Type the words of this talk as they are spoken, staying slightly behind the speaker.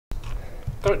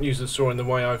Don't use the saw in the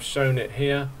way I've shown it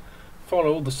here.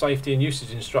 Follow all the safety and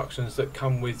usage instructions that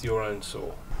come with your own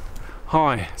saw.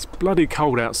 Hi, it's bloody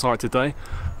cold outside today.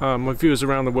 My viewers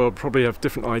around the world probably have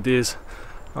different ideas.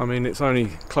 I mean, it's only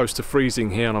close to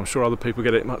freezing here, and I'm sure other people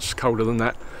get it much colder than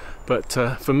that. But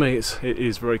for me, it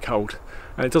is very cold,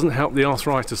 and it doesn't help the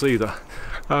arthritis either.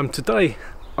 Today,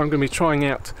 I'm going to be trying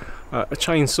out a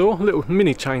chainsaw, a little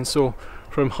mini chainsaw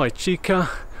from Hychika,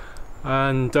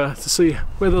 and to see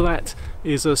whether that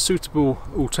is a suitable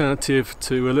alternative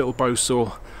to a little bow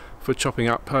saw for chopping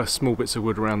up small bits of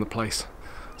wood around the place.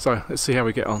 So let's see how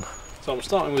we get on. So I'm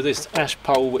starting with this ash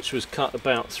pole, which was cut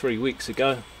about 3 weeks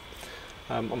ago.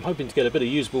 I'm hoping to get a bit of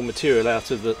usable material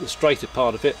out of the straighter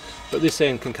part of it, but this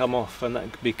end can come off and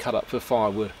that can be cut up for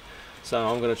firewood. So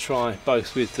I'm going to try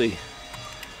both with the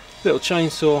little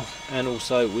chainsaw and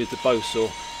also with the bow saw,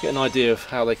 get an idea of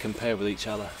how they compare with each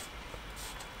other.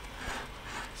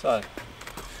 So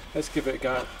let's give it a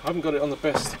go. I haven't got it on the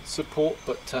best support,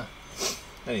 but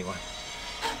anyway.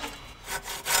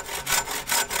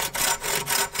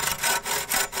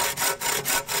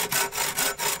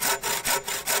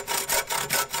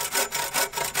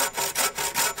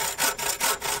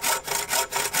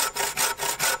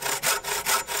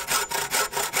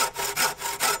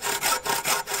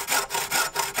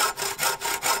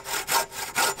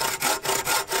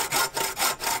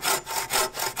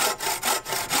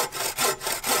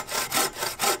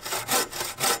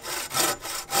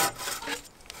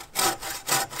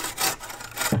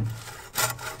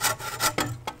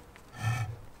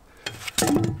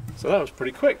 So that was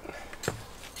pretty quick.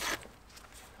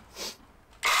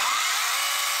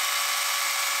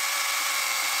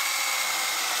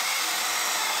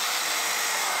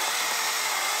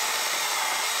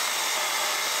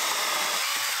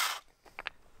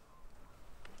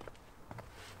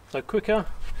 So quicker,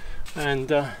 and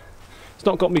it's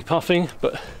not got me puffing,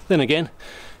 but then again,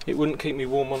 it wouldn't keep me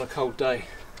warm on a cold day.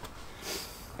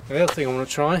 The other thing I want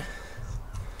to try,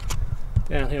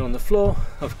 down here on the floor,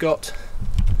 I've got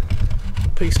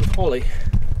piece of holly,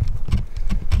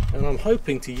 and I'm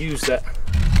hoping to use that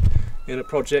in a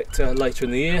project later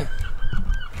in the year,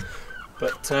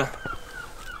 but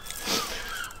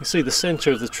you see the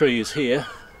centre of the tree is here,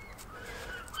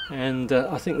 and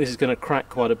I think this is going to crack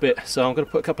quite a bit, so I'm going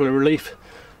to put a couple of relief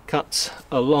cuts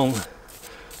along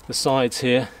the sides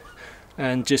here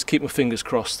and just keep my fingers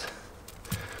crossed.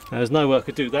 Now, there's no way I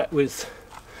could do that with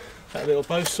that little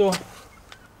bow saw.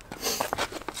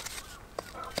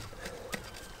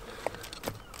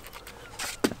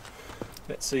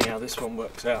 Let's see how this one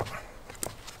works out.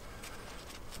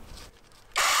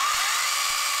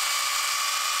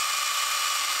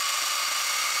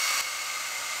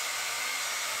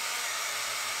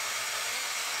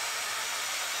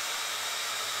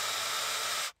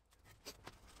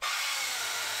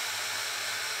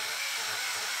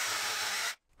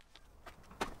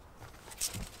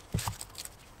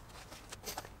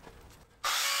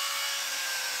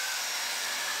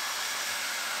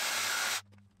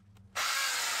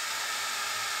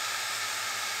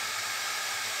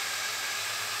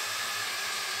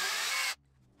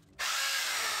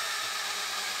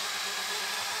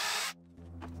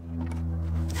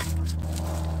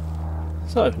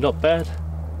 So, not bad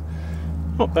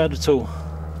at all.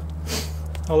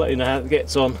 I'll let you know how it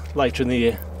gets on later in the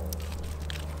year.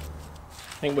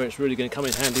 I think where it's really going to come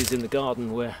in handy is in the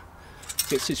garden, where you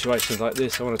get situations like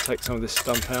this. I want to take some of this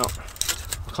stump out.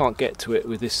 I can't get to it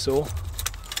with this saw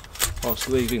whilst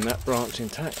leaving that branch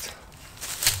intact.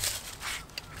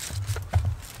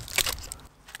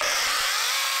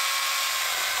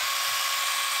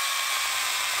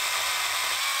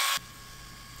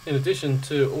 In addition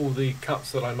to all the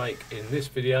cuts that I make in this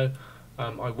video,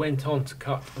 I went on to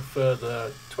cut a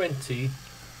further 20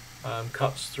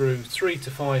 cuts through 3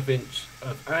 to 5 inch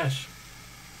of ash,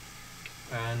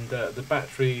 and the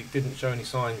battery didn't show any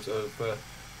signs of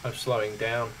slowing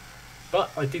down,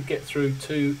 but I did get through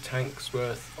 2 tanks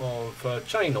worth of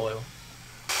chain oil.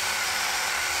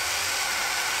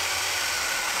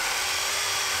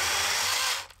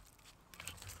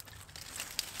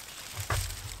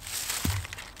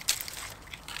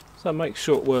 So make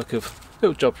short work of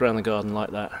little jobs around the garden like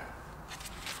that.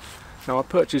 Now, I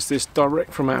purchased this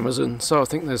direct from Amazon, so I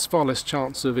think there's far less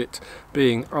chance of it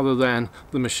being other than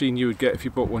the machine you would get if you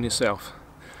bought one yourself.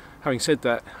 Having said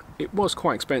that, it was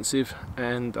quite expensive,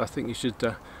 and I think you should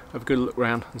have a good look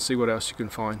around and see what else you can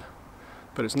find.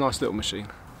 But it's a nice little machine.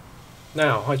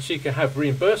 Now, Hychika have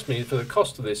reimbursed me for the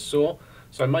cost of this saw,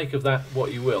 so make of that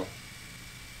what you will.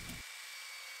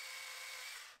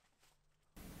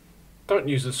 Don't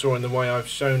use the saw in the way I've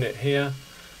shown it here.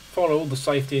 Follow all the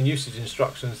safety and usage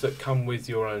instructions that come with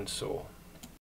your own saw.